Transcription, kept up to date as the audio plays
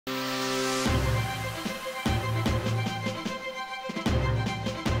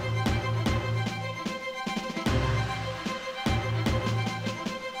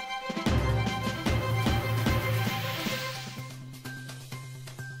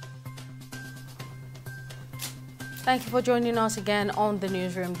Thank you for joining us again on the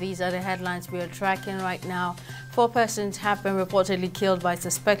newsroom. These are the headlines we are tracking right now. 4 persons have been reportedly killed by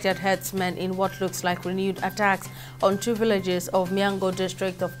suspected herdsmen in what looks like renewed attacks on 2 villages of Miango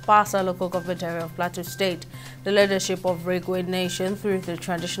district of Pasa local government area of Plateau State. The leadership of Regwe Nation through the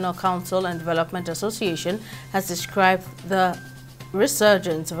Traditional Council and Development Association has described the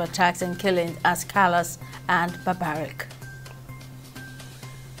resurgence of attacks and killings as callous and barbaric.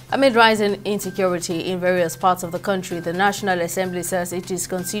 Amid rising insecurity in various parts of the country, the National Assembly says it is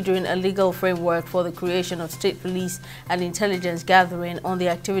considering a legal framework for the creation of state police and intelligence gathering on the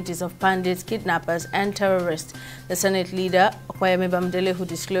activities of bandits, kidnappers and terrorists. The Senate leader, Okoyemi Bamidele, who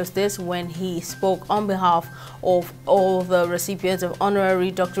disclosed this when he spoke on behalf of all the recipients of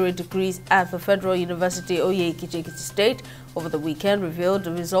honorary doctorate degrees at the Federal University Oye-Ekiti State over the weekend, revealed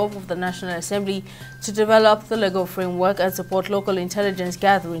the resolve of the National Assembly to develop the legal framework and support local intelligence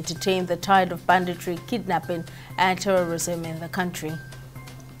gathering to tame the tide of banditry, kidnapping and terrorism in the country.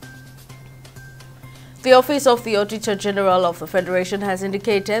 The Office of the Auditor General of the Federation has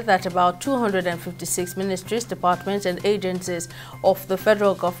indicated that about 256 ministries, departments and agencies of the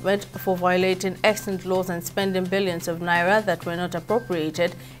federal government for violating excellent laws and spending billions of naira that were not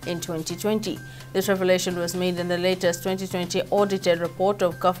appropriated in 2020. This revelation was made in the latest 2020 audited report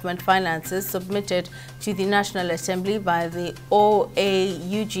of government finances submitted to the National Assembly by the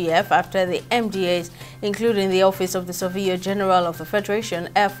OAUGF after the MDAs, including the Office of the Surveyor General of the Federation,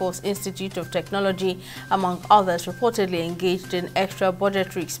 Air Force Institute of Technology, among others, reportedly engaged in extra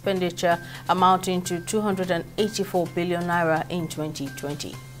budgetary expenditure amounting to 284 billion naira in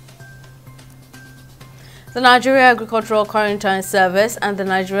 2020. The Nigeria Agricultural Quarantine Service and the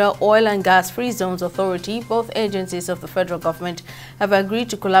Nigeria Oil and Gas Free Zones Authority, both agencies of the federal government, have agreed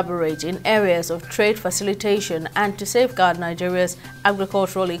to collaborate in areas of trade facilitation and to safeguard Nigeria's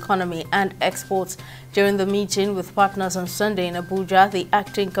agricultural economy and exports. During the meeting with partners on Sunday in Abuja, the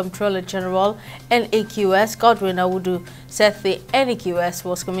Acting Comptroller General, NAQS, Godwin Awudu, said the NAQS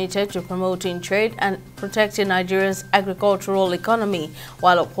was committed to promoting trade and protecting Nigeria's agricultural economy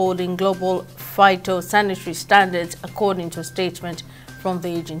while upholding global phytosanitary standards, according to a statement from the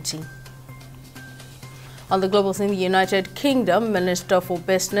agency. On the global scene, the United Kingdom Minister for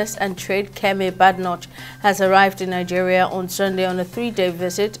Business and Trade, Kemi Badenoch, has arrived in Nigeria on Sunday on a 3-day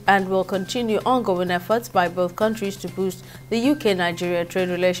visit and will continue ongoing efforts by both countries to boost the UK-Nigeria trade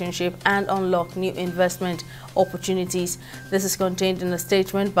relationship and unlock new investment opportunities. This is contained in a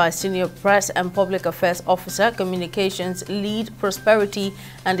statement by Senior Press and Public Affairs Officer, Communications Lead, Prosperity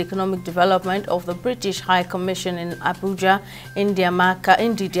and Economic Development of the British High Commission in Abuja,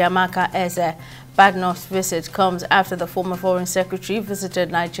 Ndidiamaka Eze. Badenoch's visit comes after the former Foreign Secretary visited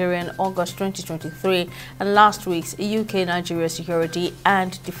Nigeria in August 2023 and last week's UK-Nigeria security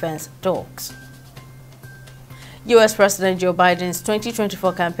and defense talks. U.S. President Joe Biden's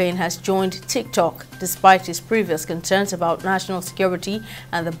 2024 campaign has joined TikTok despite his previous concerns about national security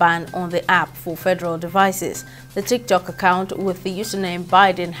and the ban on the app for federal devices. The TikTok account with the username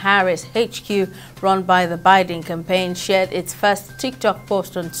Biden Harris HQ, run by the Biden campaign, shared its first TikTok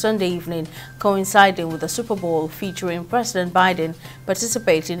post on Sunday evening, coinciding with the Super Bowl featuring President Biden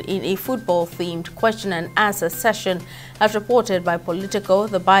participating in a football-themed question and answer session. As reported by Politico,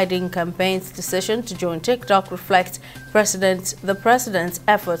 the Biden campaign's decision to join TikTok reflects the president's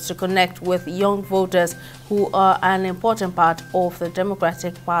efforts to connect with young voters who are an important part of the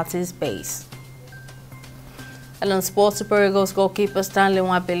Democratic Party's base. And on sports, Super Eagles goalkeeper Stanley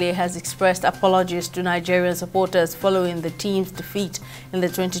Nwabali has expressed apologies to Nigerian supporters following the team's defeat in the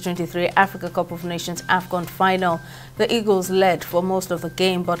 2023 Africa Cup of Nations AFCON final. The Eagles led for most of the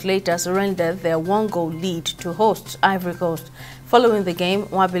game but later surrendered their 1-goal lead to hosts Ivory Coast. Following the game,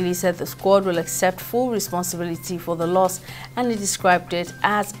 Nwabali said the squad will accept full responsibility for the loss and he described it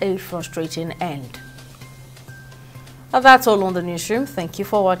as a frustrating end. Now that's all on the newsroom. Thank you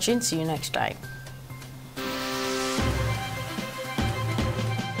for watching. See you next time.